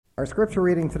Our scripture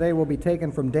reading today will be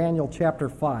taken from Daniel chapter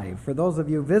 5. For those of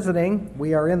you visiting,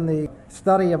 we are in the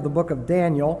study of the book of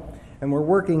Daniel, and we're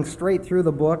working straight through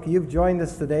the book. You've joined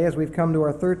us today as we've come to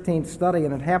our 13th study,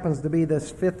 and it happens to be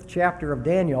this 5th chapter of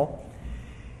Daniel.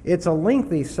 It's a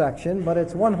lengthy section, but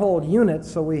it's one whole unit,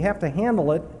 so we have to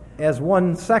handle it as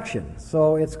one section.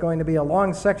 So it's going to be a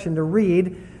long section to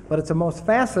read, but it's a most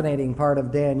fascinating part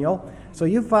of Daniel. So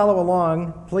you follow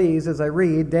along, please, as I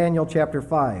read Daniel chapter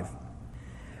 5.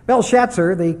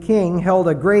 Belshazzar, the king, held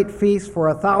a great feast for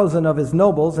 1,000 of his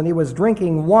nobles, and he was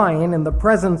drinking wine in the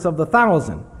presence of the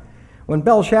 1,000. When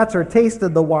Belshazzar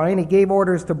tasted the wine, he gave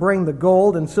orders to bring the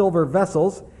gold and silver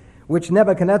vessels, which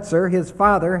Nebuchadnezzar, his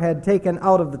father, had taken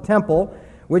out of the temple,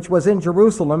 which was in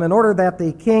Jerusalem, in order that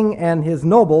the king and his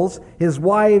nobles, his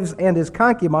wives, and his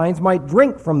concubines might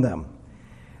drink from them.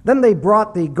 Then they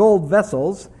brought the gold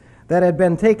vessels that had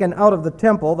been taken out of the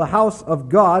temple, the house of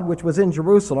God, which was in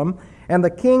Jerusalem, and the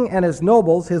king and his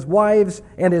nobles, his wives,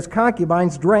 and his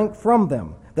concubines drank from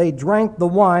them. They drank the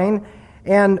wine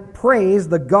and praised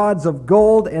the gods of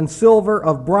gold and silver,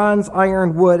 of bronze,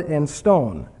 iron, wood, and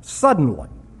stone. Suddenly,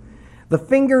 the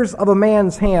fingers of a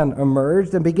man's hand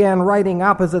emerged and began writing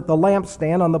opposite the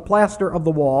lampstand on the plaster of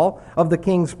the wall of the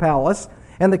king's palace,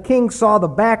 and the king saw the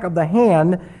back of the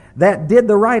hand that did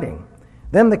the writing.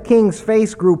 Then the king's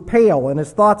face grew pale, and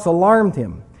his thoughts alarmed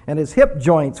him, and his hip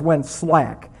joints went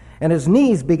slack, and his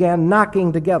knees began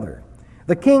knocking together.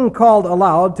 The king called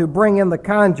aloud to bring in the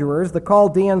conjurers, the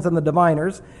Chaldeans, and the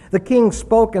diviners. The king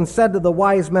spoke and said to the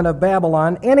wise men of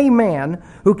Babylon, "Any man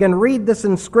who can read this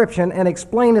inscription and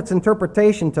explain its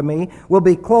interpretation to me will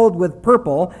be clothed with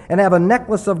purple and have a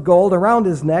necklace of gold around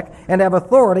his neck and have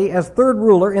authority as third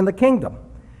ruler in the kingdom."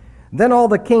 Then all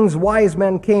the king's wise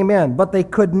men came in, but they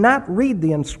could not read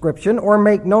the inscription or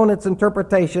make known its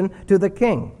interpretation to the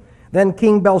king. Then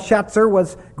King Belshazzar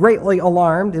was greatly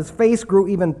alarmed, his face grew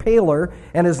even paler,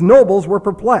 and his nobles were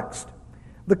perplexed.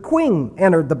 The queen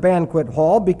entered the banquet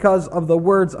hall because of the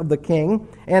words of the king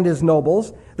and his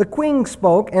nobles. The queen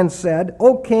spoke and said,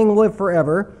 "O king, live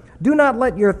forever. Do not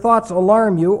let your thoughts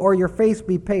alarm you or your face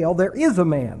be pale. There is a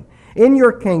man in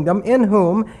your kingdom in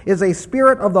whom is a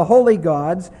spirit of the holy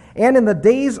gods, and in the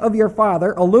days of your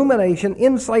father illumination,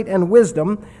 insight, and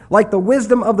wisdom, like the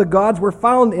wisdom of the gods, were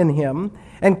found in him.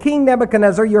 And King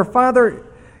Nebuchadnezzar, your father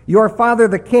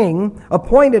the king,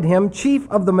 appointed him chief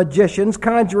of the magicians,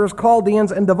 conjurers,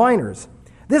 Chaldeans, and diviners.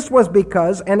 This was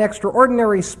because an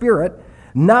extraordinary spirit,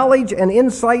 knowledge and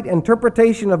insight,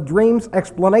 interpretation of dreams,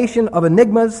 explanation of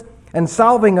enigmas, and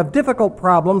solving of difficult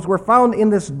problems were found in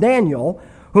this Daniel,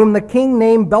 whom the king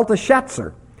named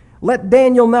Belteshazzar. Let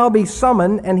Daniel now be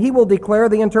summoned, and he will declare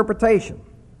the interpretation."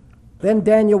 Then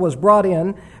Daniel was brought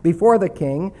in before the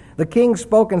king. The king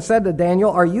spoke and said to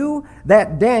Daniel, "Are you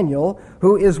that Daniel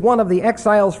who is one of the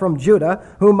exiles from Judah,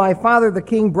 whom my father the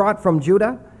king brought from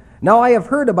Judah? Now I have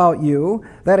heard about you,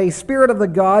 that a spirit of the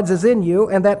gods is in you,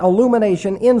 and that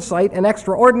illumination, insight, and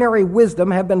extraordinary wisdom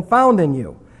have been found in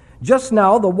you. Just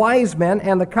now the wise men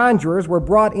and the conjurers were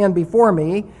brought in before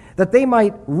me, that they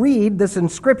might read this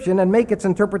inscription and make its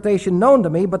interpretation known to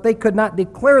me, but they could not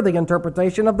declare the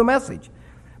interpretation of the message.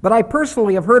 But I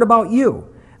personally have heard about you,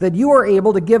 that you are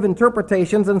able to give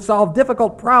interpretations and solve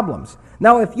difficult problems.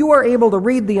 Now, if you are able to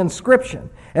read the inscription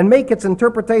and make its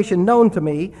interpretation known to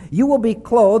me, you will be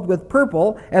clothed with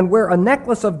purple and wear a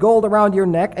necklace of gold around your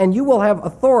neck, and you will have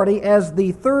authority as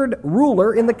the third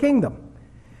ruler in the kingdom."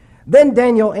 Then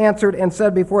Daniel answered and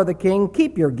said before the king,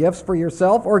 "Keep your gifts for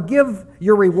yourself, or give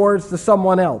your rewards to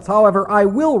someone else. However, I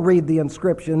will read the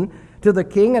inscription to the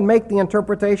king and make the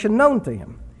interpretation known to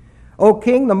him. O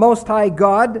king, the Most High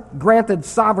God granted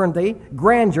sovereignty,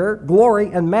 grandeur,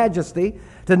 glory, and majesty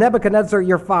to Nebuchadnezzar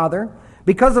your father.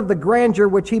 Because of the grandeur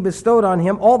which he bestowed on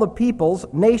him, all the peoples,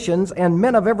 nations, and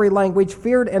men of every language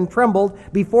feared and trembled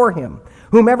before him.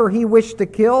 Whomever he wished to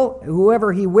kill,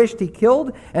 whoever he wished he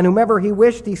killed, and whomever he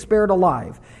wished he spared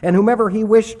alive. And whomever he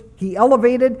wished he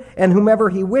elevated, and whomever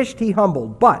he wished he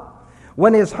humbled. But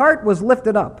when his heart was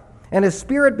lifted up, and his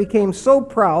spirit became so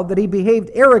proud that he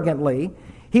behaved arrogantly,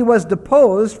 he was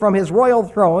deposed from his royal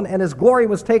throne, and his glory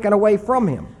was taken away from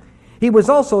him. He was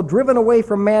also driven away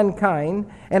from mankind,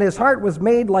 and his heart was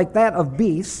made like that of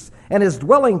beasts, and his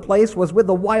dwelling place was with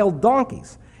the wild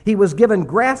donkeys. He was given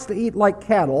grass to eat like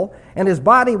cattle, and his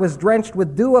body was drenched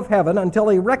with dew of heaven, until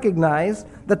he recognized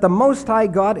that the Most High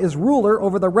God is ruler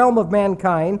over the realm of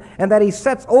mankind, and that he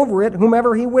sets over it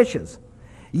whomever he wishes.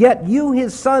 Yet you,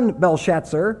 his son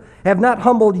Belshazzar, have not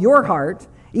humbled your heart,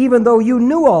 even though you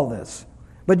knew all this.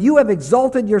 But you have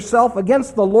exalted yourself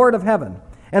against the Lord of heaven,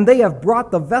 and they have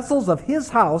brought the vessels of his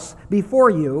house before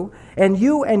you, and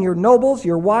you and your nobles,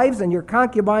 your wives, and your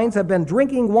concubines have been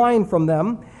drinking wine from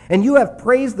them, and you have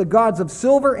praised the gods of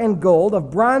silver and gold,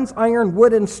 of bronze, iron,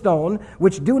 wood, and stone,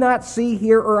 which do not see,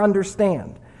 hear, or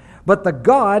understand. But the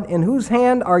God in whose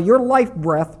hand are your life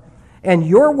breath and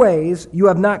your ways you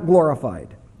have not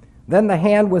glorified. Then the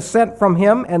hand was sent from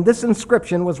him, and this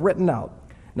inscription was written out.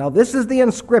 Now this is the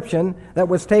inscription that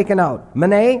was taken out.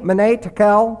 Mene, Mene,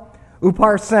 Tekel,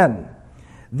 Uparsen.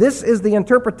 This is the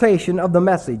interpretation of the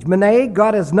message. Mene,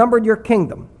 God has numbered your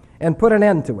kingdom and put an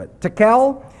end to it.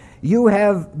 Tekel, you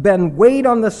have been weighed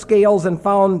on the scales and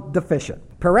found deficient.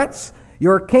 Peretz,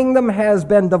 your kingdom has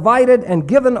been divided and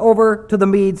given over to the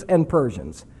Medes and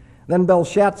Persians. Then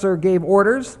Belshazzar gave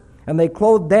orders, and they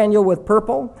clothed Daniel with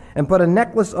purple and put a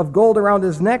necklace of gold around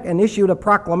his neck and issued a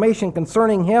proclamation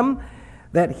concerning him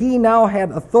that he now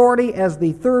had authority as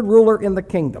the third ruler in the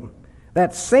kingdom.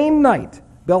 That same night,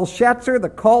 Belshazzar, the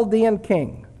Chaldean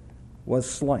king, was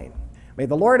slain. May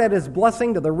the Lord add his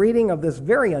blessing to the reading of this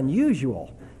very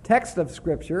unusual text of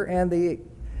Scripture and the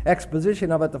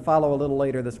exposition of it to follow a little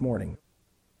later this morning.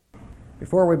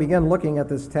 Before we begin looking at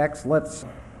this text, let's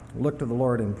look to the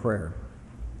Lord in prayer.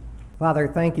 Father,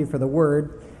 thank you for the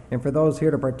word, and for those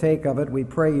here to partake of it, we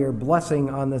pray your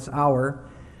blessing on this hour.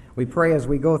 We pray as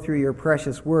we go through your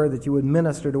precious word that you would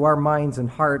minister to our minds and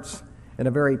hearts in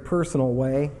a very personal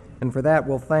way, and for that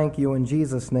we'll thank you in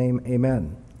Jesus' name,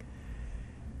 amen.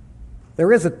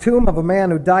 There is a tomb of a man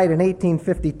who died in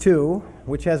 1852,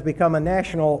 which has become a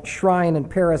national shrine in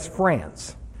Paris,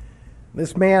 France.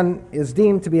 This man is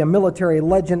deemed to be a military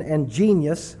legend and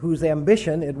genius whose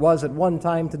ambition it was at one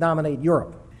time to dominate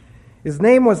Europe. His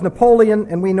name was Napoleon,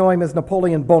 and we know him as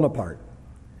Napoleon Bonaparte.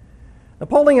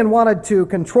 Napoleon wanted to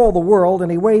control the world,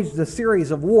 and he waged a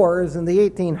series of wars in the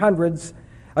 1800s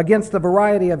against a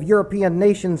variety of European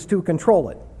nations to control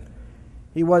it.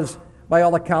 He was, by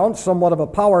all accounts, somewhat of a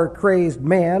power-crazed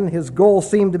man. His goal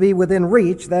seemed to be within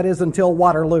reach, that is, until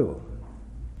Waterloo.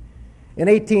 In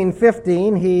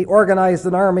 1815, he organized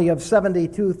an army of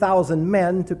 72,000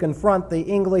 men to confront the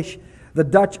English, the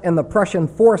Dutch, and the Prussian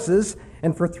forces,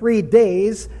 and for 3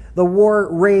 days the war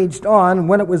raged on.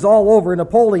 When it was all over,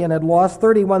 Napoleon had lost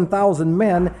 31,000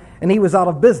 men, and he was out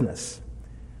of business.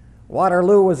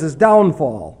 Waterloo was his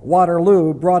downfall.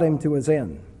 Waterloo brought him to his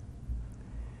end.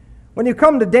 When you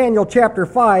come to Daniel chapter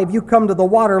 5, you come to the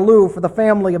Waterloo for the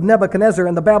family of Nebuchadnezzar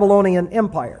and the Babylonian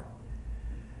Empire.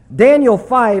 Daniel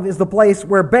 5 is the place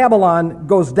where Babylon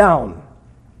goes down,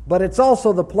 but it's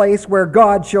also the place where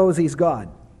God shows he's God.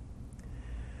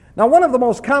 Now, one of the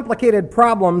most complicated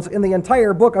problems in the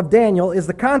entire book of Daniel is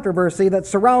the controversy that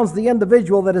surrounds the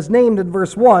individual that is named in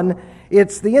verse 1.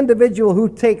 It's the individual who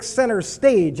takes center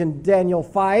stage in Daniel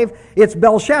 5. It's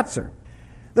Belshazzar.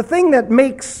 The thing that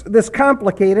makes this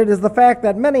complicated is the fact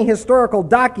that many historical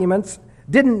documents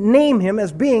didn't name him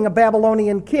as being a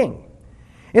Babylonian king.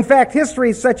 In fact,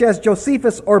 histories such as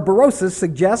Josephus or Berosus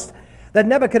suggest that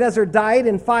Nebuchadnezzar died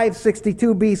in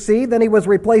 562 BC, then he was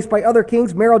replaced by other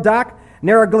kings, Merodach,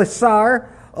 Neriglissar,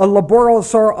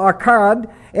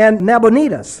 Laborosor-Akkad, and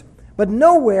Nabonidus. But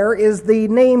nowhere is the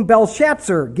name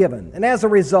Belshazzar given. And as a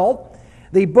result,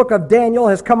 the book of Daniel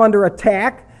has come under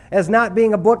attack as not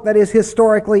being a book that is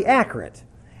historically accurate.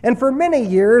 And for many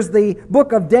years, the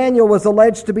book of Daniel was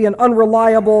alleged to be an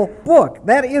unreliable book.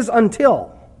 That is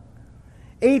until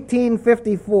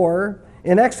 1854,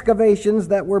 in excavations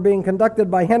that were being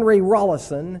conducted by Henry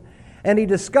Rawlinson, and he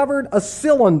discovered a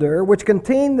cylinder which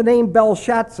contained the name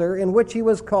Belshazzar, in which he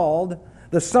was called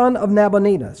the son of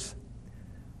Nabonidus.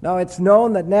 Now it's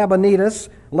known that Nabonidus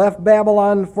left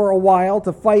Babylon for a while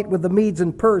to fight with the Medes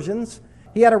and Persians.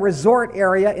 He had a resort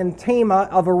area in Tama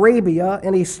of Arabia,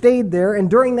 and he stayed there, and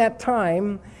during that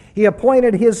time he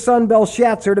appointed his son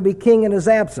Belshazzar to be king in his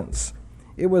absence.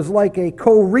 It was like a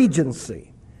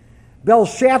co-regency.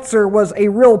 Belshazzar was a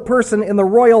real person in the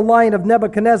royal line of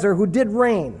Nebuchadnezzar who did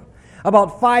reign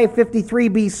about 553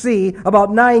 BC,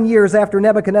 about 9 years after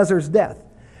Nebuchadnezzar's death.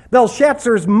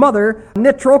 Belshazzar's mother,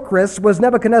 Nitocris, was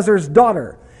Nebuchadnezzar's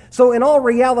daughter. So in all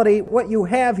reality, what you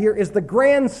have here is the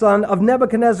grandson of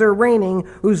Nebuchadnezzar reigning,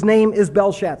 whose name is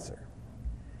Belshazzar.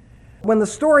 When the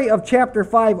story of chapter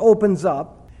 5 opens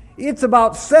up, it's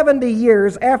about 70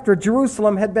 years after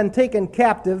Jerusalem had been taken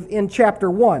captive in chapter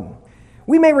 1.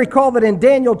 We may recall that in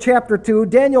Daniel chapter 2,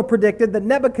 Daniel predicted that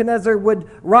Nebuchadnezzar would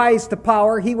rise to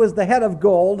power. He was the head of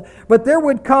gold, but there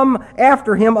would come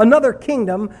after him another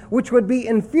kingdom which would be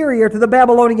inferior to the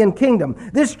Babylonian kingdom.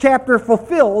 This chapter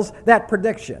fulfills that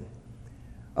prediction.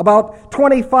 About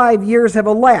 25 years have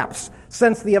elapsed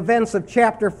since the events of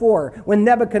chapter 4, when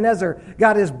Nebuchadnezzar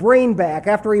got his brain back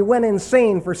after he went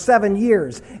insane for 7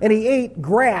 years, and he ate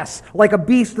grass like a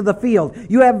beast of the field.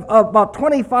 You have about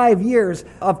 25 years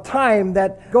of time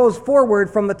that goes forward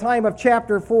from the time of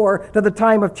chapter 4 to the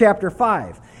time of chapter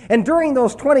 5. And during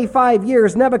those 25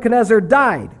 years, Nebuchadnezzar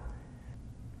died.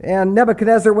 And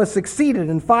Nebuchadnezzar was succeeded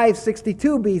in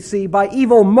 562 BC by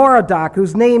evil Merodach,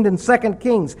 who's named in 2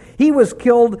 Kings. He was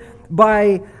killed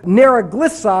by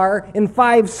Neriglissar in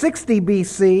 560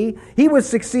 BC. He was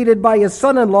succeeded by his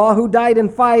son-in-law, who died in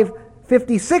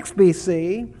 556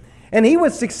 BC. And he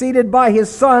was succeeded by his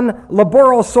son,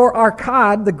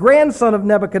 Laborosor-Arkad, the grandson of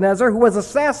Nebuchadnezzar, who was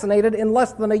assassinated in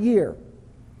less than a year.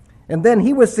 And then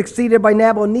he was succeeded by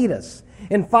Nabonidus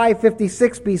in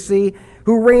 556 BC,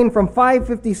 who reigned from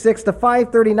 556 to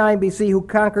 539 BC, who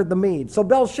conquered the Medes. So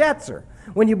Belshazzar,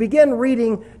 when you begin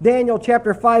reading Daniel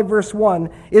chapter 5, verse 1,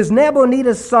 is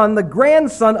Nabonidus' son, the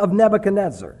grandson of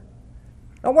Nebuchadnezzar.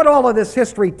 Now what all of this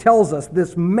history tells us,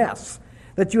 this mess,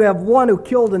 that you have one who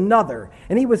killed another,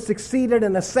 and he was succeeded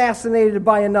and assassinated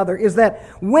by another, is that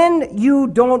when you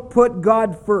don't put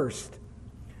God first,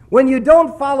 when you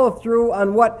don't follow through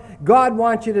on what God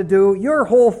wants you to do, your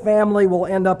whole family will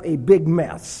end up a big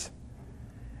mess.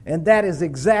 And that is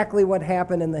exactly what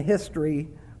happened in the history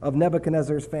of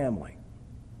Nebuchadnezzar's family.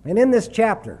 And in this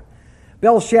chapter,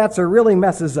 Belshazzar really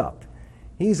messes up.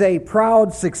 He's a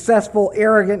proud, successful,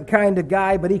 arrogant kind of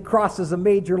guy, but he crosses a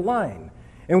major line.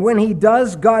 And when he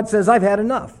does, God says, I've had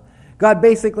enough. God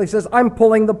basically says, I'm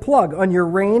pulling the plug on your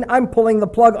reign. I'm pulling the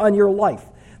plug on your life.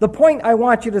 The point I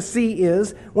want you to see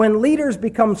is when leaders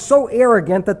become so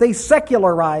arrogant that they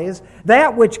secularize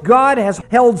that which God has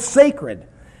held sacred,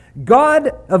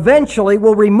 God eventually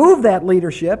will remove that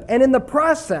leadership, and in the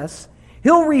process,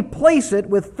 He'll replace it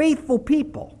with faithful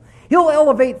people. He'll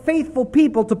elevate faithful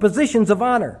people to positions of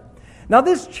honor. Now,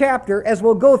 this chapter, as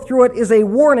we'll go through it, is a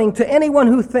warning to anyone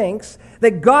who thinks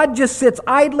that God just sits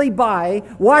idly by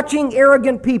watching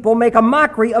arrogant people make a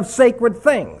mockery of sacred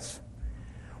things.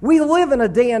 We live in a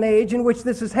day and age in which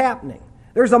this is happening.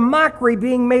 There's a mockery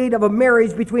being made of a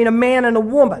marriage between a man and a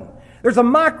woman. There's a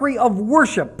mockery of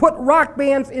worship. Put rock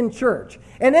bands in church.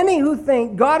 And any who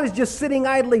think God is just sitting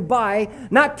idly by,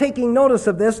 not taking notice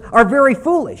of this, are very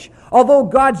foolish. Although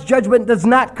God's judgment does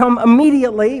not come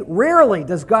immediately, rarely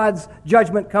does God's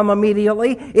judgment come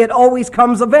immediately, it always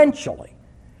comes eventually.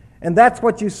 And that's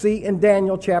what you see in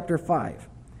Daniel chapter 5.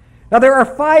 Now there are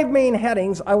 5 main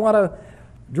headings I want to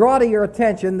draw to your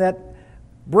attention that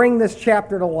bring this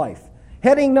chapter to life.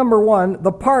 Heading number 1,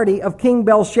 the party of King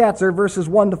Belshazzar, verses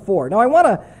 1 to 4. Now I want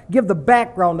to give the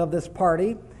background of this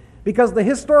party because the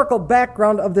historical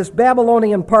background of this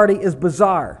Babylonian party is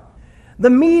bizarre.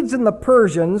 The Medes and the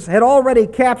Persians had already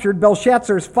captured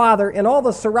Belshazzar's father and all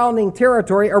the surrounding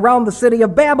territory around the city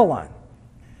of Babylon.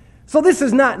 So this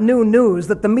is not new news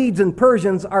that the Medes and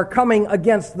Persians are coming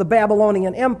against the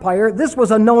Babylonian Empire. This was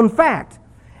a known fact.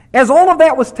 As all of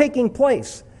that was taking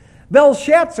place,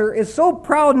 Belshazzar is so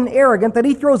proud and arrogant that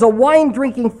he throws a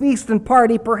wine-drinking feast and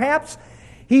party. Perhaps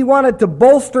he wanted to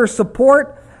bolster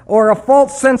support or a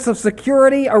false sense of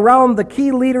security around the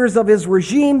key leaders of his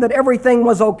regime that everything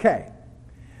was okay.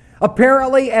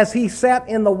 Apparently, as he sat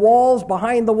in the walls,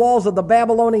 behind the walls of the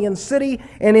Babylonian city,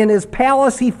 and in his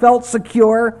palace, he felt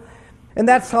secure. And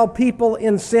that's how people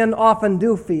in sin often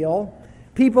do feel.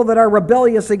 People that are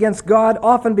rebellious against God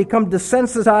often become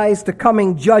desensitized to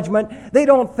coming judgment. They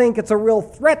don't think it's a real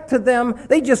threat to them.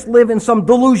 They just live in some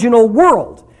delusional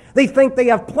world. They think they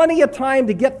have plenty of time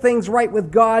to get things right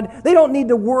with God. They don't need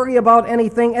to worry about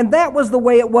anything. And that was the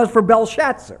way it was for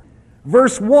Belshazzar.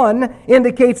 Verse 1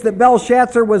 indicates that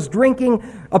Belshazzar was drinking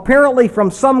apparently from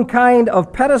some kind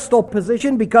of pedestal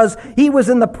position because he was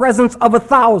in the presence of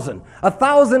 1,000.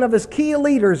 1,000 of his key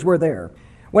leaders were there.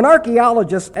 When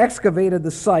archaeologists excavated the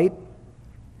site,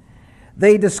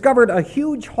 they discovered a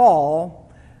huge hall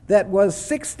that was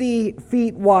 60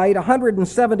 feet wide,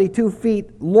 172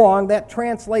 feet long. That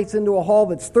translates into a hall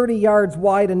that's 30 yards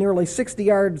wide and nearly 60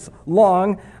 yards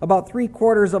long, about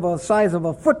 3/4 of the size of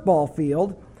a football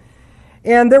field.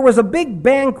 And there was a big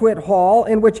banquet hall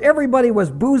in which everybody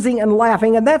was boozing and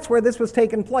laughing, and that's where this was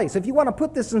taking place. If you want to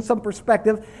put this in some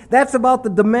perspective, that's about the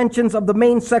dimensions of the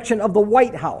main section of the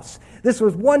White House. This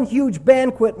was one huge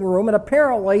banquet room, and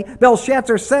apparently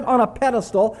Belshazzar sat on a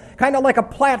pedestal, kind of like a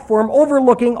platform,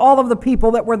 overlooking all of the people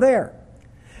that were there.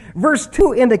 Verse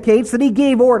 2 indicates that he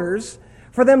gave orders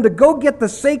for them to go get the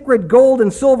sacred gold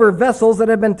and silver vessels that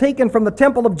had been taken from the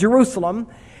temple of Jerusalem,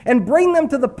 and bring them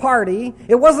to the party.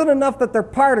 It wasn't enough that they're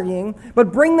partying,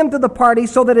 but bring them to the party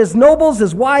so that his nobles,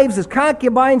 his wives, his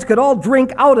concubines could all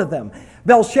drink out of them.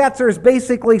 Belshazzar is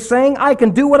basically saying, I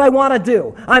can do what I want to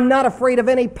do. I'm not afraid of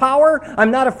any power.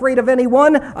 I'm not afraid of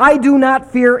anyone. I do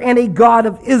not fear any God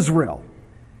of Israel.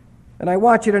 And I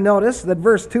want you to notice that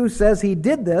verse 2 says he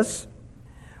did this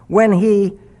when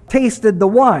he tasted the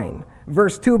wine.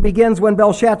 Verse 2 begins when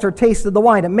Belshazzar tasted the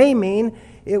wine. It may mean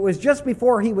it was just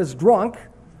before he was drunk.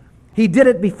 He did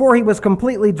it before he was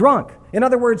completely drunk. In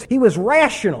other words, he was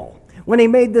rational when he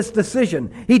made this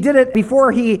decision. He did it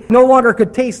before he no longer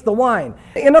could taste the wine.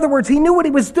 In other words, he knew what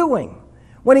he was doing.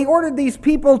 When he ordered these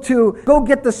people to go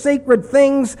get the sacred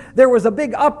things, there was a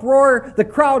big uproar, the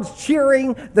crowds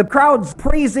cheering, the crowds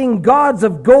praising gods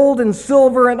of gold and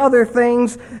silver and other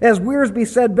things. As Wiersbe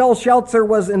said, Belshazzar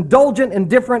was indulgent,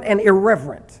 indifferent, and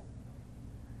irreverent.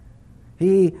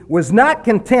 He was not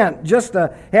content just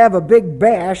to have a big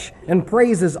bash and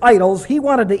praise his idols. He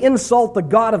wanted to insult the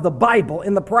God of the Bible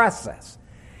in the process.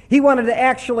 He wanted to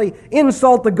actually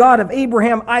insult the God of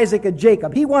Abraham, Isaac, and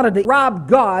Jacob. He wanted to rob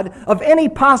God of any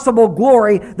possible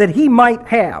glory that he might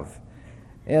have.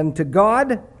 And to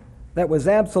God, that was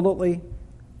absolutely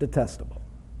detestable.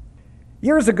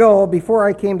 Years ago, before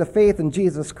I came to faith in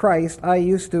Jesus Christ, I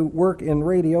used to work in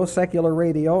radio, secular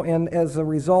radio, and as a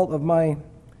result of my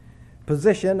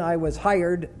position, I was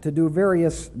hired to do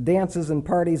various dances and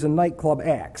parties and nightclub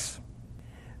acts.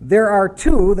 There are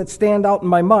two that stand out in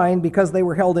my mind because they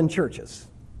were held in churches.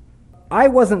 I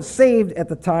wasn't saved at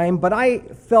the time, but I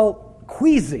felt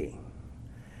queasy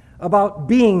about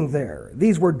being there.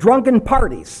 These were drunken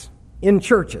parties in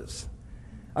churches.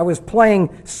 I was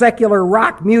playing secular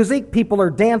rock music. People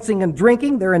are dancing and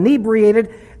drinking. They're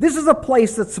inebriated. This is a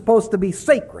place that's supposed to be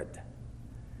sacred.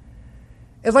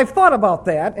 As I've thought about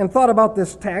that and thought about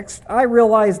this text, I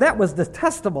realized that was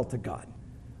detestable to God.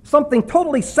 Something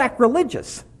totally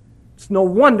sacrilegious. It's no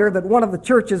wonder that one of the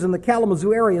churches in the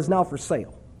Kalamazoo area is now for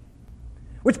sale.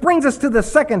 Which brings us to the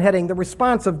second heading, the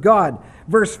response of God.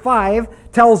 Verse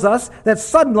 5 tells us that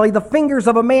suddenly the fingers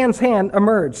of a man's hand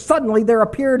emerged. Suddenly there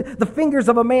appeared the fingers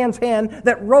of a man's hand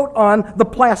that wrote on the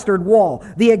plastered wall.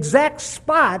 The exact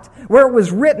spot where it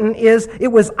was written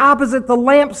it was opposite the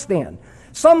lampstand.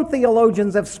 Some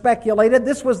theologians have speculated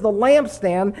this was the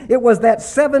lampstand. It was that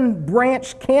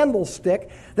 7-branch candlestick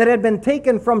that had been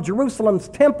taken from Jerusalem's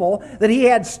temple that he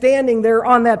had standing there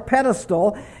on that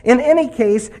pedestal. In any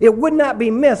case, it would not be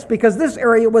missed because this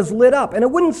area was lit up. And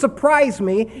it wouldn't surprise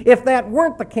me if that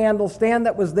weren't the candlestand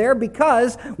that was there,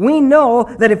 because we know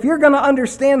that if you're going to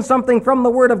understand something from the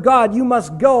Word of God, you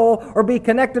must go or be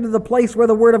connected to the place where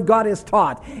the Word of God is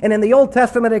taught. And in the Old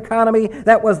Testament economy,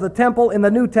 that was the temple. In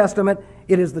the New Testament,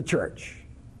 it is the church.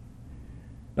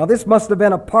 Now, this must have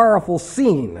been a powerful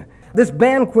scene. This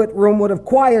banquet room would have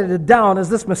quieted down as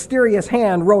this mysterious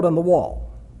hand wrote on the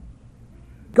wall.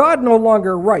 God no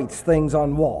longer writes things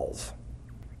on walls.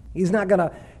 He's not going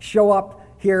to show up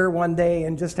here one day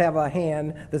and just have a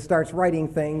hand that starts writing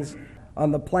things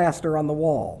on the plaster on the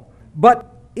wall. But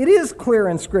it is clear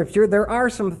in Scripture there are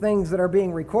some things that are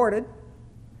being recorded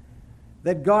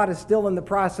that God is still in the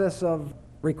process of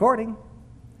recording.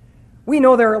 We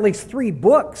know there are at least 3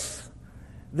 books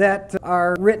that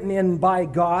are written in by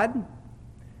God.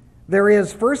 There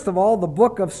is, first of all, the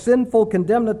book of sinful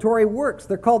condemnatory works.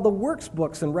 They're called the works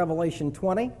books in Revelation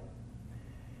 20.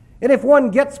 And if one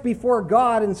gets before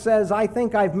God and says, I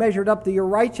think I've measured up to your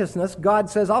righteousness, God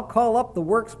says, I'll call up the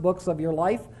works books of your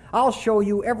life. I'll show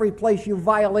you every place you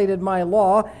violated my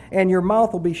law, and your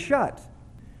mouth will be shut.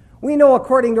 We know,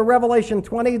 according to Revelation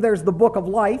 20, there's the book of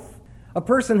life. A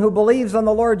person who believes on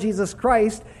the Lord Jesus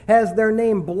Christ has their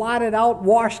name blotted out,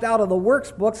 washed out of the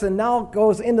works books, and now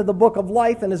goes into the book of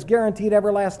life and is guaranteed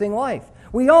everlasting life.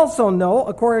 We also know,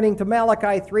 according to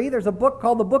Malachi 3, there's a book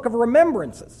called the Book of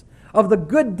Remembrances of the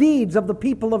good deeds of the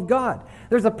people of God.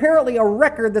 There's apparently a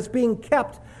record that's being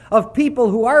kept of people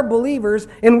who are believers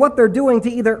in what they're doing to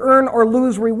either earn or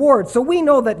lose reward. So we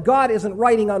know that God isn't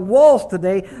writing on walls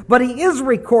today, but He is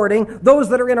recording those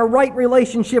that are in a right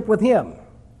relationship with Him.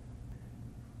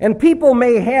 And people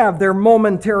may have their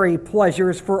momentary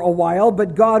pleasures for a while,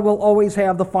 but God will always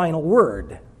have the final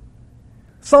word.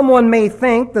 Someone may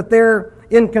think that they're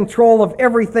in control of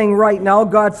everything right now.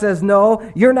 God says,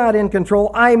 no, you're not in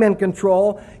control. I'm in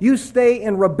control. You stay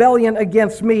in rebellion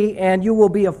against me, and you will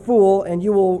be a fool, and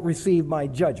you will receive my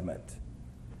judgment.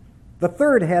 The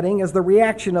third heading is the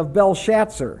reaction of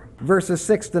Belshazzar, verses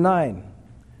 6 to 9.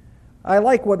 I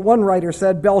like what one writer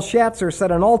said. Belshazzar set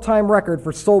an all-time record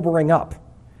for sobering up.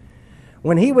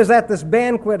 When he was at this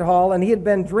banquet hall and he had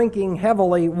been drinking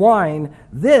heavily wine,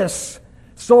 this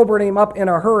sobered him up in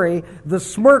a hurry. The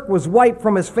smirk was wiped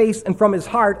from his face and from his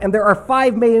heart, and there are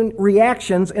 5 main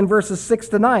reactions in verses 6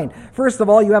 to 9. First of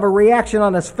all, you have a reaction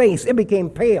on his face. It became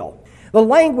pale. The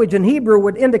language in Hebrew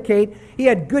would indicate he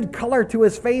had good color to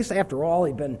his face. After all,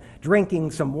 he'd been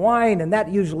drinking some wine, and that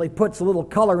usually puts a little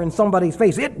color in somebody's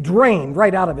face. It drained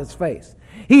right out of his face.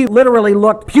 He literally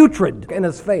looked putrid in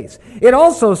his face. It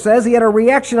also says he had a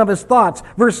reaction of his thoughts.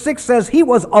 Verse 6 says he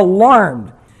was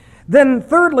alarmed. Then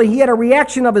thirdly, he had a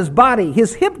reaction of his body.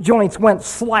 His hip joints went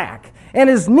slack, and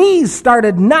his knees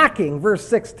started knocking. Verse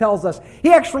 6 tells us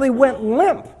he actually went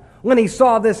limp when he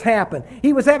saw this happen.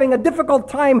 He was having a difficult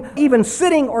time even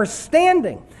sitting or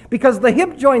standing because the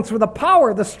hip joints were the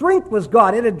power, the strength was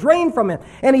gone. It had drained from him.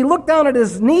 And he looked down at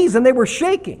his knees and they were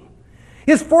shaking.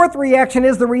 His fourth reaction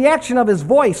is the reaction of his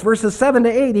voice. Verses 7 to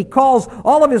 8, he calls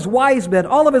all of his wise men,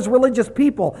 all of his religious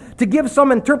people to give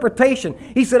some interpretation.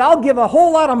 He said, I'll give a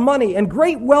whole lot of money and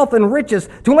great wealth and riches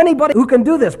to anybody who can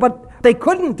do this. But they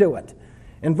couldn't do it.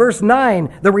 In verse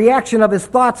 9, the reaction of his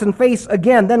thoughts and face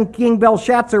again. Then King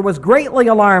Belshazzar was greatly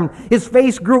alarmed. His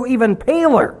face grew even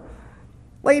paler.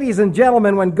 Ladies and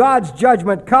gentlemen, when God's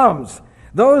judgment comes,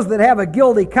 those that have a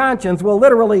guilty conscience will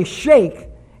literally shake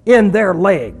in their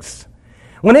legs.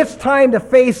 When it's time to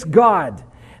face God,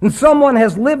 and someone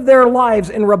has lived their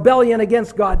lives in rebellion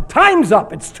against God, time's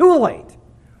up. It's too late.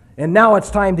 And now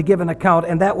it's time to give an account,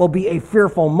 and that will be a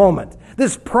fearful moment.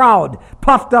 This proud,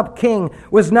 puffed-up king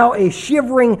was now a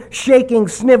shivering, shaking,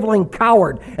 sniveling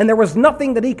coward, and there was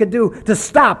nothing that he could do to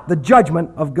stop the judgment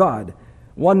of God.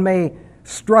 One may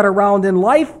strut around in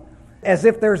life as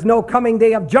if there's no coming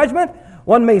day of judgment.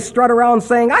 One may strut around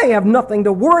saying, I have nothing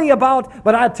to worry about,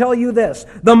 but I tell you this,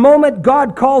 the moment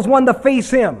God calls one to face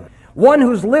him, one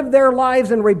who's lived their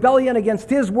lives in rebellion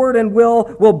against his word and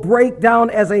will break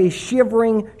down as a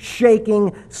shivering,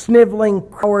 shaking, sniveling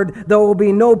coward. There will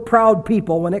be no proud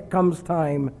people when it comes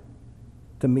time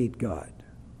to meet God.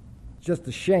 It's just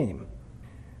a shame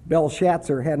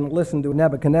Belshazzar hadn't listened to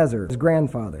Nebuchadnezzar, his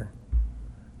grandfather,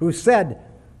 who said,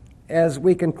 as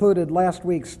we concluded last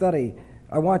week's study,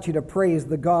 I want you to praise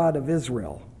the God of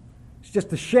Israel. It's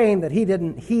just a shame that he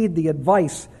didn't heed the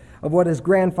advice of what his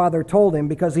grandfather told him,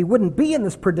 because he wouldn't be in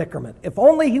this predicament if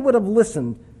only he would have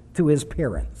listened to his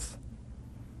parents.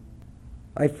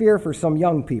 I fear for some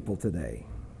young people today.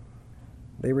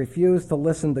 They refuse to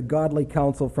listen to godly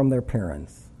counsel from their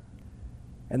parents,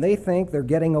 and they think they're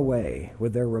getting away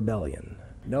with their rebellion.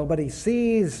 Nobody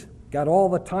sees, got all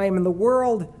the time in the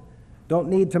world, don't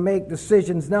need to make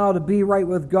decisions now to be right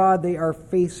with God. They are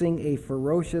facing a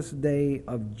ferocious day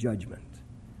of judgment,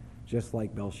 just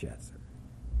like Belshazzar.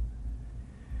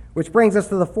 Which brings us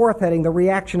to the fourth heading, the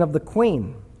reaction of the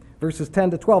queen. Verses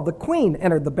 10 to 12. The queen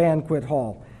entered the banquet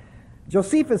hall.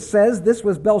 Josephus says this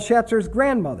was Belshazzar's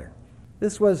grandmother.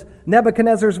 This was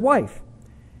Nebuchadnezzar's wife.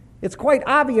 It's quite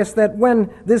obvious that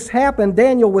when this happened,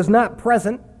 Daniel was not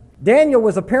present. Daniel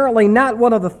was apparently not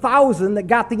one of the 1,000 that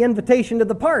got the invitation to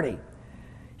the party.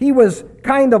 He was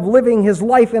kind of living his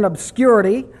life in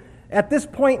obscurity. At this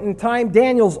point in time,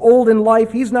 Daniel's old in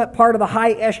life. He's not part of the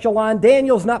high echelon.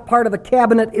 Daniel's not part of the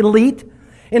cabinet elite.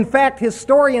 In fact,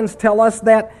 historians tell us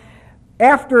that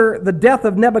after the death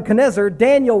of Nebuchadnezzar,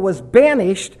 Daniel was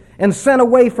banished and sent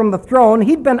away from the throne.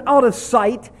 He'd been out of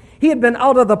sight. He had been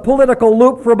out of the political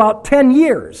loop for about 10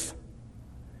 years.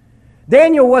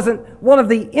 Daniel wasn't one of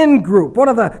the in-group, one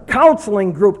of the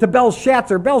counseling group to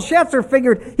Belshazzar. Belshazzar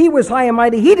figured he was high and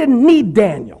mighty. He didn't need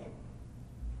Daniel.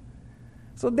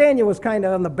 So Daniel was kind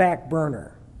of on the back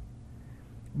burner.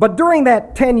 But during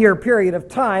that 10-year period of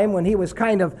time, when he was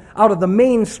kind of out of the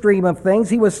mainstream of things,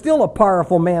 he was still a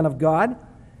powerful man of God.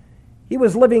 He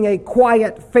was living a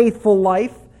quiet, faithful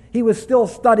life. He was still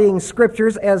studying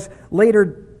scriptures, as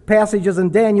later passages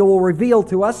in Daniel will reveal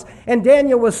to us. And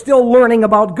Daniel was still learning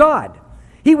about God.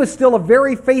 He was still a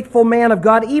very faithful man of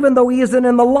God, even though he isn't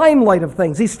in the limelight of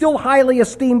things. He's still highly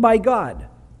esteemed by God.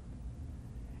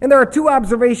 And there are two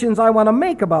observations I want to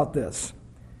make about this.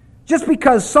 Just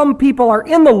because some people are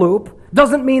in the loop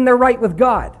doesn't mean they're right with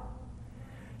God.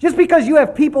 Just because you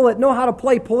have people that know how to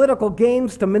play political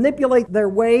games to manipulate their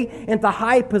way into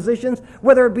high positions,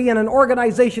 whether it be in an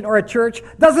organization or a church,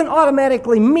 doesn't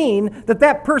automatically mean that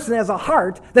that person has a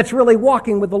heart that's really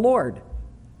walking with the Lord.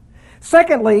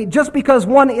 Secondly, just because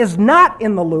one is not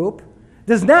in the loop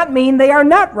does not mean they are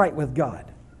not right with God.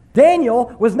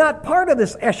 Daniel was not part of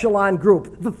this echelon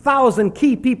group, the 1,000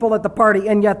 key people at the party,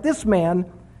 and yet this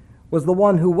man was the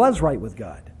one who was right with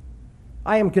God.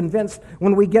 I am convinced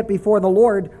when we get before the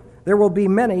Lord, there will be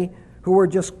many who are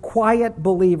just quiet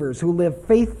believers who live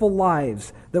faithful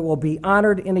lives that will be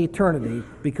honored in eternity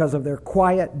because of their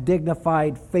quiet,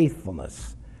 dignified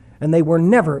faithfulness, and they were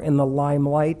never in the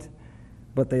limelight,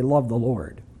 but they loved the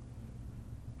Lord.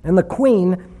 And the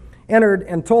queen entered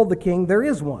and told the king, there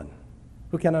is one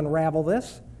who can unravel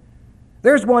this.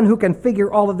 There's one who can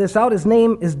figure all of this out. His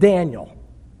name is Daniel.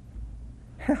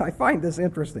 I find this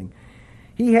interesting.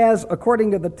 He has,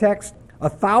 according to the text,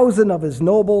 1,000 of his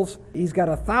nobles. He's got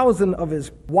 1,000 of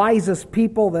his wisest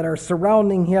people that are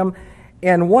surrounding him.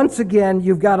 And once again,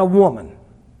 you've got a woman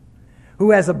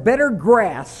who has a better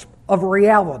grasp of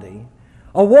reality,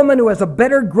 a woman who has a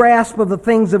better grasp of the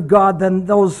things of God than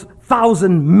those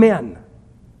 1,000 men.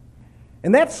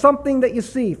 And that's something that you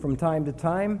see from time to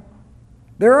time.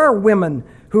 There are women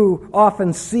who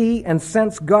often see and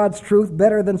sense God's truth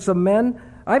better than some men.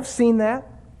 I've seen that.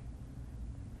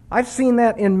 I've seen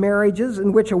that in marriages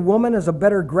in which a woman has a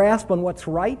better grasp on what's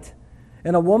right,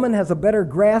 and a woman has a better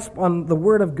grasp on the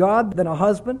Word of God than a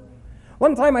husband.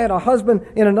 One time I had a husband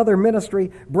in another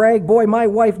ministry brag, boy, my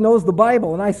wife knows the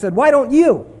Bible. And I said, why don't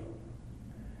you?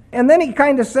 And then he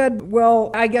kind of said,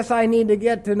 well, I guess I need to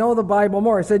get to know the Bible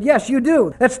more. I said, yes, you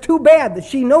do. That's too bad that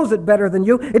she knows it better than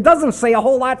you. It doesn't say a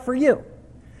whole lot for you.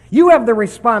 You have the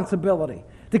responsibility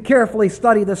to carefully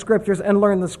study the Scriptures and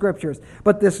learn the Scriptures.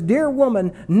 But this dear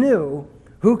woman knew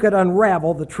who could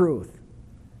unravel the truth.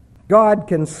 God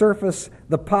can surface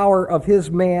the power of His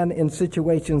man in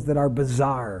situations that are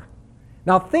bizarre.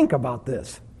 Now think about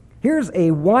this. Here's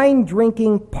a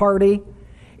wine-drinking party.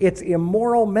 It's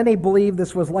immoral. Many believe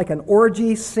this was like an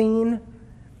orgy scene.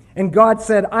 And God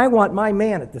said, I want my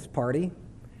man at this party.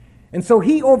 And so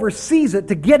He oversees it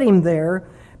to get him there,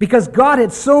 because God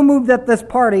had so moved at this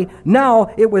party.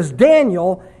 Now it was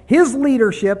Daniel, his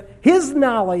leadership, his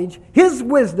knowledge, his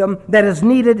wisdom that is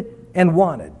needed and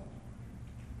wanted.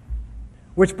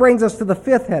 Which brings us to the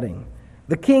fifth heading.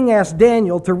 The king asked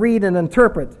Daniel to read and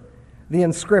interpret the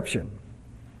inscription.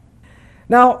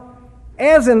 Now,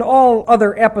 as in all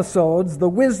other episodes, the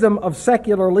wisdom of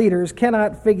secular leaders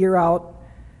cannot figure out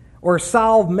or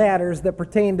solve matters that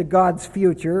pertain to God's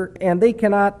future, and they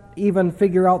cannot even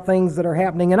figure out things that are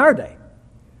happening in our day.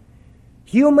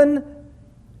 Human,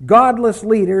 godless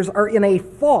leaders are in a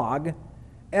fog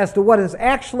as to what is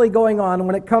actually going on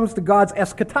when it comes to God's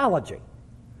eschatology.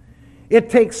 It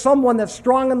takes someone that's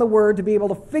strong in the Word to be able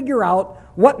to figure out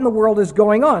what in the world is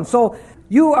going on. So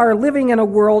you are living in a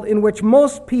world in which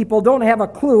most people don't have a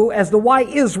clue as to why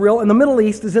Israel in the Middle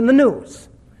East is in the news.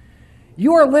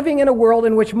 You are living in a world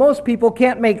in which most people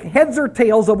can't make heads or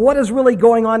tails of what is really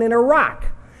going on in Iraq.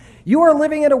 You are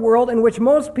living in a world in which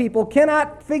most people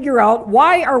cannot figure out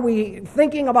why are we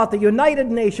thinking about the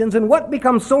United Nations and what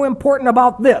becomes so important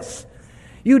about this.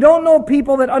 You don't know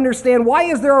people that understand why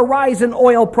is there a rise in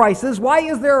oil prices? Why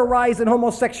is there a rise in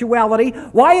homosexuality?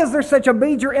 Why is there such a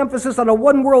major emphasis on a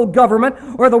one world government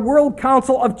or the World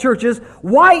Council of Churches?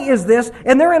 Why is this?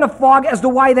 And they're in a fog as to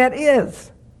why that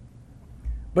is.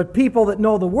 But people that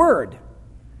know the Word,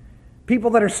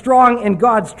 people that are strong in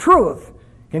God's truth,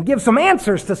 can give some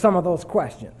answers to some of those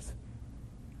questions.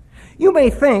 You may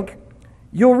think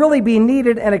you'll really be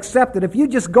needed and accepted if you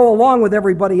just go along with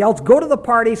everybody else, go to the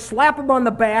party, slap them on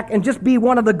the back, and just be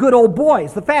one of the good old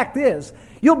boys. The fact is,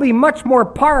 you'll be much more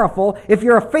powerful if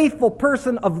you're a faithful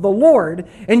person of the Lord,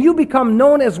 and you become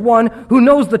known as one who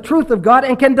knows the truth of God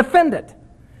and can defend it.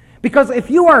 Because if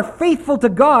you are faithful to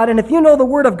God, and if you know the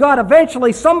Word of God,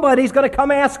 eventually somebody's going to come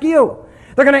ask you.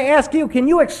 They're going to ask you, can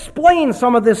you explain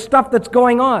some of this stuff that's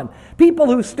going on? People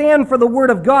who stand for the Word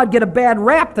of God get a bad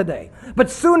rap today. But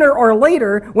sooner or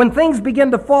later, when things begin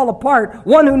to fall apart,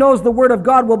 one who knows the Word of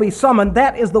God will be summoned.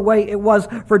 That is the way it was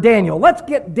for Daniel. Let's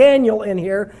get Daniel in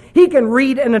here. He can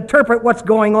read and interpret what's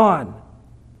going on.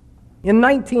 In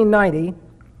 1990,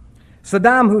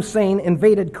 Saddam Hussein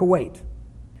invaded Kuwait.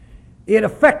 It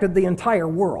affected the entire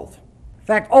world. In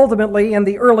fact, ultimately, in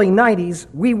the early 90s,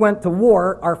 we went to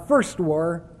war, our first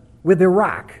war, with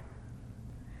Iraq.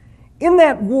 In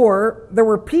that war, there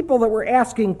were people that were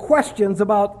asking questions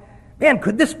about, man,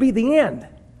 could this be the end?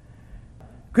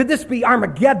 Could this be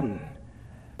Armageddon?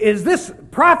 Is this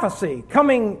prophecy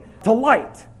coming to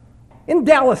light? In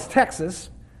Dallas, Texas,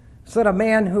 said a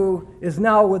man who is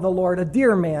now with the Lord, a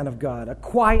dear man of God, a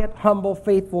quiet, humble,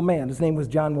 faithful man. His name was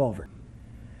John Wolvert.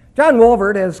 John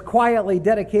Wolvert has quietly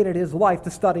dedicated his life to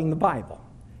studying the Bible.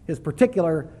 His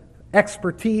particular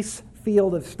expertise,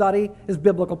 field of study, is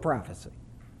biblical prophecy.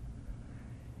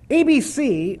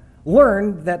 ABC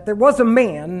learned that there was a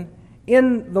man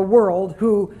in the world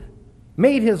who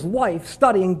made his life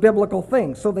studying biblical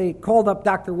things. So they called up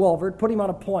Dr. Wolvert, put him on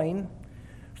a plane,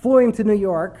 flew him to New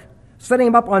York, set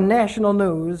him up on national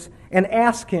news, and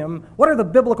asked him, what are the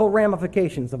biblical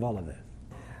ramifications of all of this?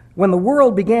 When the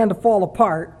world began to fall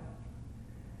apart,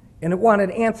 and it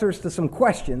wanted answers to some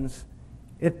questions,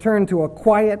 it turned to a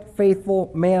quiet,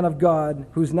 faithful man of God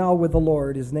who's now with the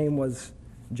Lord. His name was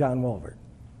John Walvoord.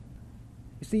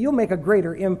 You see, you'll make a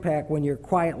greater impact when you're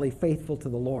quietly faithful to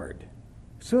the Lord.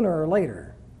 Sooner or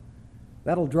later,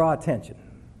 that'll draw attention.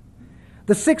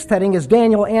 The sixth heading is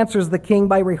Daniel answers the king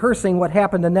by rehearsing what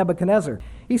happened to Nebuchadnezzar.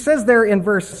 He says there in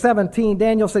verse 17,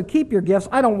 Daniel said, "Keep your gifts,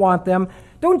 I don't want them.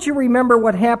 Don't you remember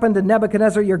what happened to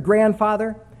Nebuchadnezzar, your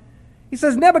grandfather?" He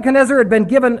says Nebuchadnezzar had been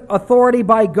given authority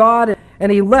by God,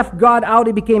 and he left God out.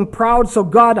 He became proud, so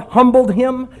God humbled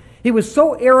him. He was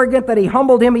so arrogant that he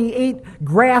humbled him. He ate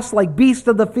grass like beasts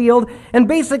of the field. And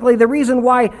basically the reason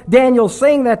why Daniel's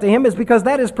saying that to him is because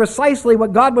that is precisely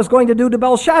what God was going to do to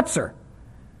Belshazzar.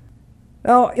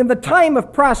 Now, in the time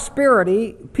of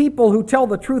prosperity, people who tell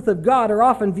the truth of God are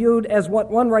often viewed as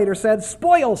what one writer said,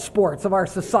 spoil sports of our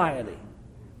society.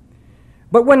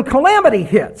 But when calamity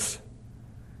hits,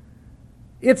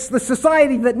 it's the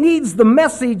society that needs the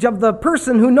message of the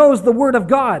person who knows the Word of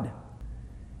God.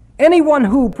 Anyone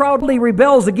who proudly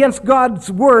rebels against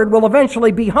God's Word will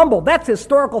eventually be humbled. That's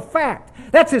historical fact.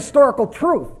 That's historical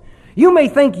truth. You may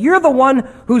think you're the one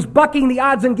who's bucking the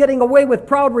odds and getting away with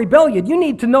proud rebellion. You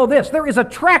need to know this. There is a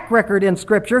track record in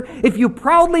Scripture. If you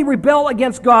proudly rebel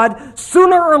against God,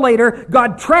 sooner or later,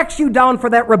 God tracks you down for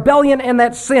that rebellion and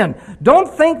that sin. Don't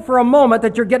think for a moment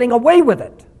that you're getting away with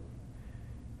it.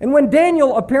 And when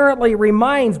Daniel apparently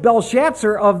reminds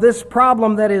Belshazzar of this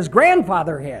problem that his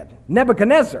grandfather had,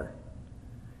 Nebuchadnezzar,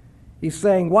 he's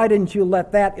saying, why didn't you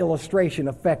let that illustration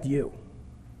affect you?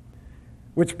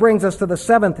 Which brings us to the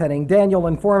seventh heading. Daniel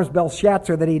informs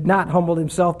Belshazzar that he'd not humbled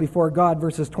himself before God,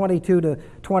 verses 22 to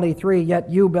 23. Yet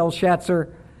you, Belshazzar,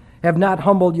 have not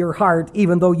humbled your heart,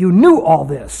 even though you knew all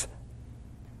this.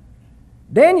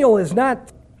 Daniel is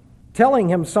not telling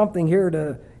him something here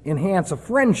to enhance a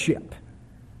friendship.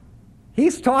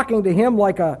 He's talking to him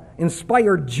like an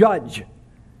inspired judge.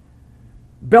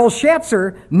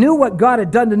 Belshazzar knew what God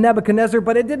had done to Nebuchadnezzar,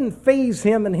 but it didn't faze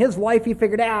him in his life. He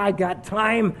figured, I got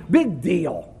time, big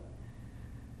deal.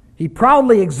 He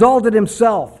proudly exalted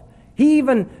himself. He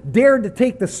even dared to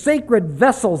take the sacred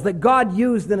vessels that God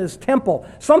used in his temple,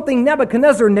 something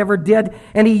Nebuchadnezzar never did,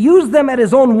 and he used them at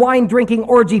his own wine-drinking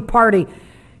orgy party.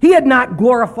 He had not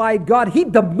glorified God. He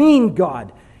demeaned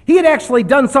God. He had actually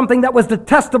done something that was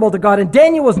detestable to God, and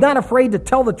Daniel was not afraid to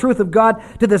tell the truth of God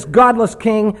to this godless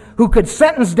king who could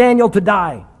sentence Daniel to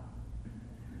die.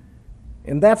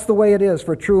 And that's the way it is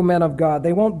for true men of God.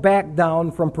 They won't back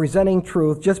down from presenting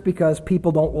truth just because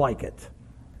people don't like it.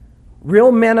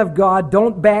 Real men of God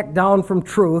don't back down from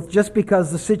truth just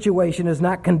because the situation is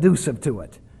not conducive to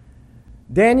it.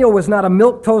 Daniel was not a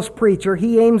milquetoast preacher.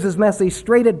 He aims his message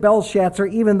straight at Belshazzar,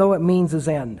 even though it means his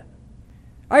end.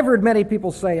 I've heard many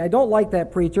people say, I don't like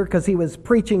that preacher because he was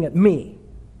preaching at me.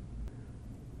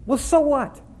 Well, so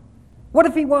what? What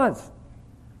if he was?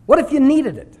 What if you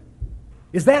needed it?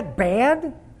 Is that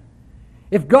bad?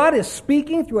 If God is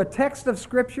speaking through a text of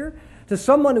Scripture to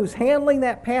someone who's handling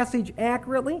that passage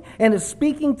accurately and is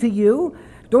speaking to you,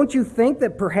 don't you think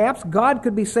that perhaps God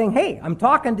could be saying, hey, I'm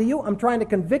talking to you, I'm trying to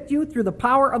convict you through the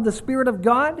power of the Spirit of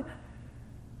God?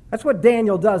 That's what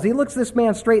Daniel does. He looks this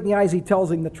man straight in the eyes. He tells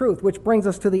him the truth, which brings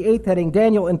us to the eighth heading.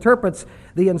 Daniel interprets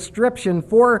the inscription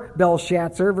for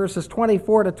Belshazzar, verses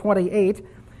 24 to 28.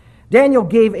 Daniel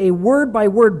gave a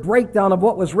word-by-word breakdown of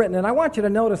what was written, and I want you to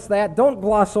notice that. Don't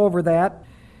gloss over that.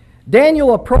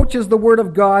 Daniel approaches the Word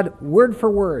of God word for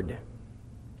word.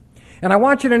 And I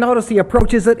want you to notice he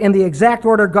approaches it in the exact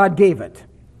order God gave it.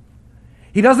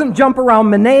 He doesn't jump around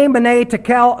Mene,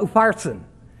 Tekel, Upharsin.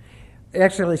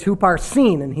 Actually, it's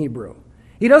Huparsin in Hebrew.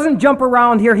 He doesn't jump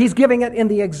around here. He's giving it in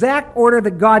the exact order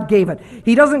that God gave it.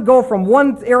 He doesn't go from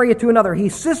one area to another. He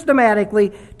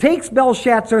systematically takes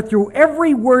Belshazzar through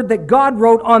every word that God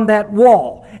wrote on that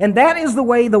wall. And that is the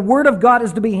way the Word of God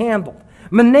is to be handled.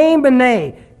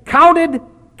 Mene, counted.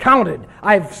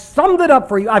 I've summed it up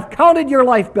for you. I've counted your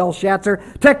life, Belshazzar.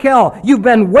 Tekel, you've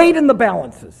been weighed in the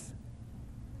balances.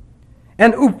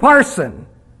 And Upharsin,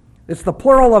 it's the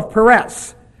plural of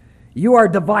Peres. You are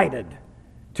divided.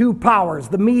 Two powers,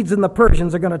 the Medes and the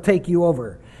Persians, are going to take you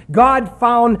over. God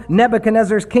found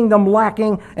Nebuchadnezzar's kingdom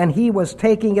lacking, and he was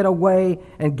taking it away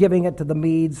and giving it to the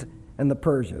Medes and the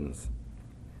Persians.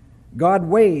 God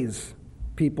weighs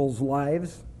people's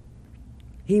lives.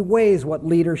 He weighs what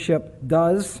leadership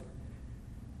does.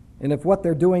 And if what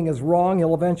they're doing is wrong,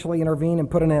 he'll eventually intervene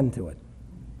and put an end to it.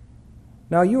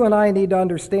 Now, you and I need to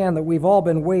understand that we've all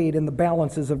been weighed in the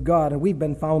balances of God, and we've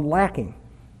been found lacking.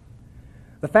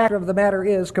 The fact of the matter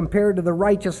is, compared to the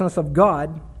righteousness of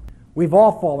God, We've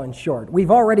all fallen short.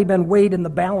 We've already been weighed in the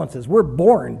balances. We're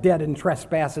born dead in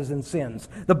trespasses and sins.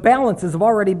 The balances have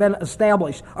already been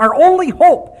established. Our only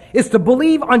hope is to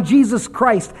believe on Jesus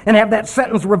Christ and have that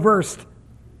sentence reversed.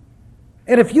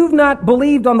 And if you've not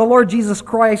believed on the Lord Jesus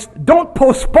Christ, don't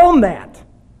postpone that.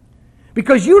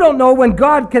 Because you don't know when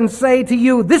God can say to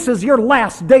you, this is your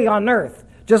last day on earth,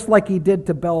 just like he did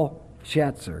to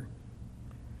Belshazzar.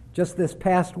 Just this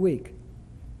past week,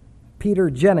 Peter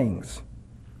Jennings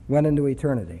went into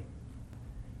eternity.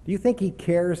 Do you think he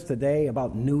cares today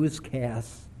about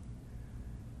newscasts?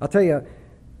 I'll tell you,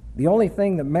 the only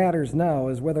thing that matters now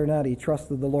is whether or not he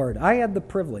trusted the Lord. I had the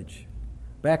privilege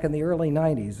back in the early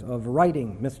 90s of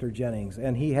writing Mr. Jennings,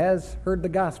 and he has heard the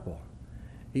gospel.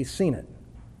 He's seen it.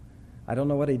 I don't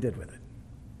know what he did with it.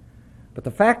 But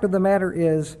the fact of the matter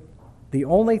is, the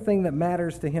only thing that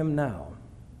matters to him now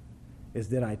is,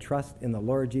 did I trust in the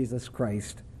Lord Jesus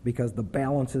Christ, because the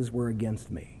balances were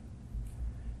against me.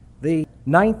 The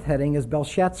 9th heading is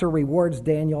Belshazzar rewards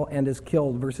Daniel and is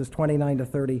killed, verses 29 to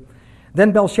 30.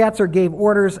 Then Belshazzar gave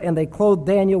orders, and they clothed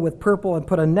Daniel with purple and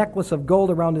put a necklace of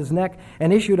gold around his neck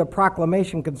and issued a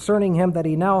proclamation concerning him that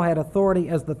he now had authority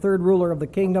as the third ruler of the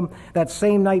kingdom. That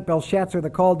same night Belshazzar, the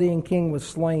Chaldean king, was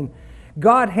slain.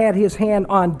 God had his hand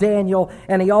on Daniel,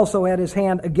 and he also had his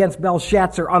hand against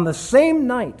Belshazzar. On the same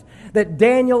night that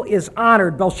Daniel is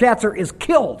honored, Belshazzar is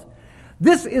killed.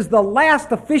 This is the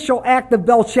last official act of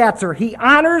Belshazzar. He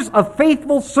honors a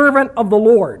faithful servant of the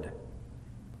Lord.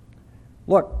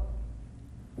 Look,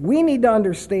 we need to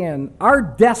understand our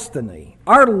destiny,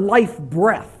 our life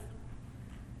breath,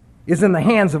 is in the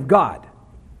hands of God.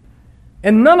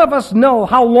 And none of us know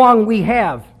how long we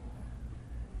have.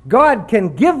 God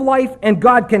can give life and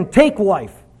God can take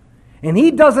life. And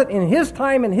he does it in his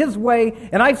time and his way,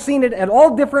 and I've seen it at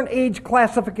all different age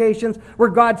classifications where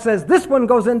God says, this one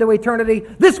goes into eternity,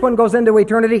 this one goes into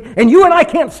eternity, and you and I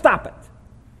can't stop it.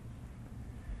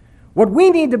 What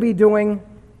we need to be doing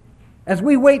as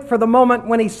we wait for the moment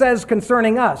when he says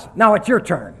concerning us, now it's your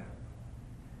turn,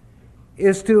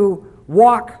 is to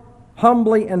walk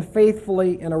humbly and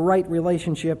faithfully in a right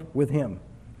relationship with him.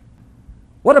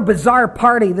 What a bizarre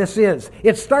party this is.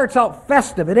 It starts out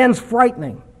festive, it ends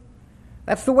frightening.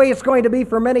 That's the way it's going to be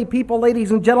for many people, ladies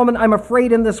and gentlemen. I'm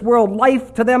afraid in this world,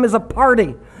 life to them is a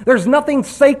party. There's nothing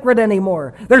sacred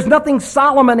anymore. There's nothing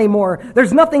solemn anymore.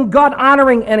 There's nothing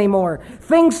God-honoring anymore.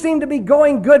 Things seem to be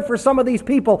going good for some of these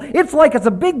people. It's like it's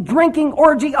a big drinking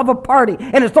orgy of a party,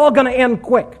 and it's all going to end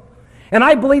quick. And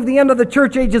I believe the end of the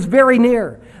church age is very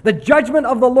near. The judgment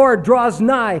of the Lord draws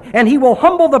nigh, and he will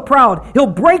humble the proud. He'll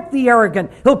break the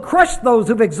arrogant. He'll crush those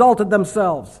who've exalted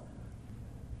themselves.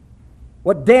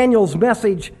 What Daniel's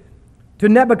message to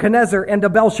Nebuchadnezzar and to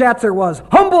Belshazzar was,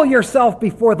 humble yourself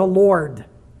before the Lord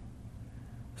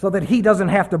so that he doesn't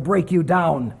have to break you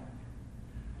down.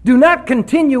 Do not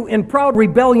continue in proud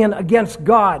rebellion against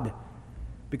God,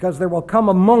 because there will come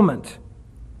a moment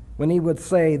when he would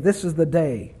say, this is the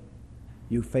day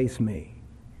you face me.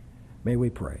 May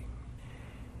we pray.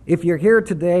 If you're here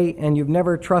today and you've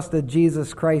never trusted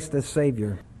Jesus Christ as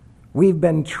Savior, we've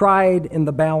been tried in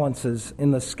the balances,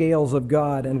 in the scales of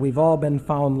God, and we've all been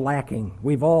found lacking.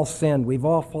 We've all sinned. We've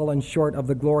all fallen short of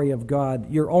the glory of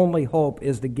God. Your only hope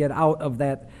is to get out of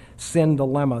that sin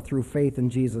dilemma through faith in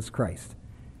Jesus Christ.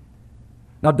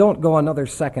 Now, don't go another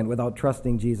second without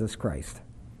trusting Jesus Christ,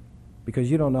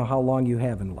 because you don't know how long you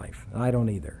have in life. I don't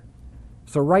either.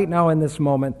 So right now in this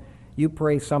moment, you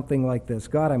pray something like this.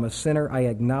 God, I'm a sinner. I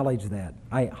acknowledge that.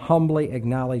 I humbly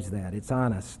acknowledge that. It's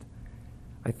honest.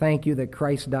 I thank you that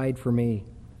Christ died for me,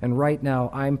 and right now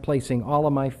I'm placing all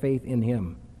of my faith in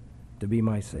him to be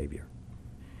my Savior.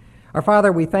 Our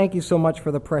Father, we thank you so much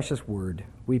for the precious word.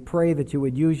 We pray that you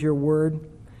would use your word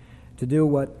to do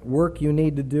what work you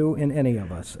need to do in any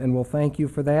of us, and we'll thank you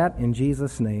for that. In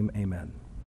Jesus' name, amen.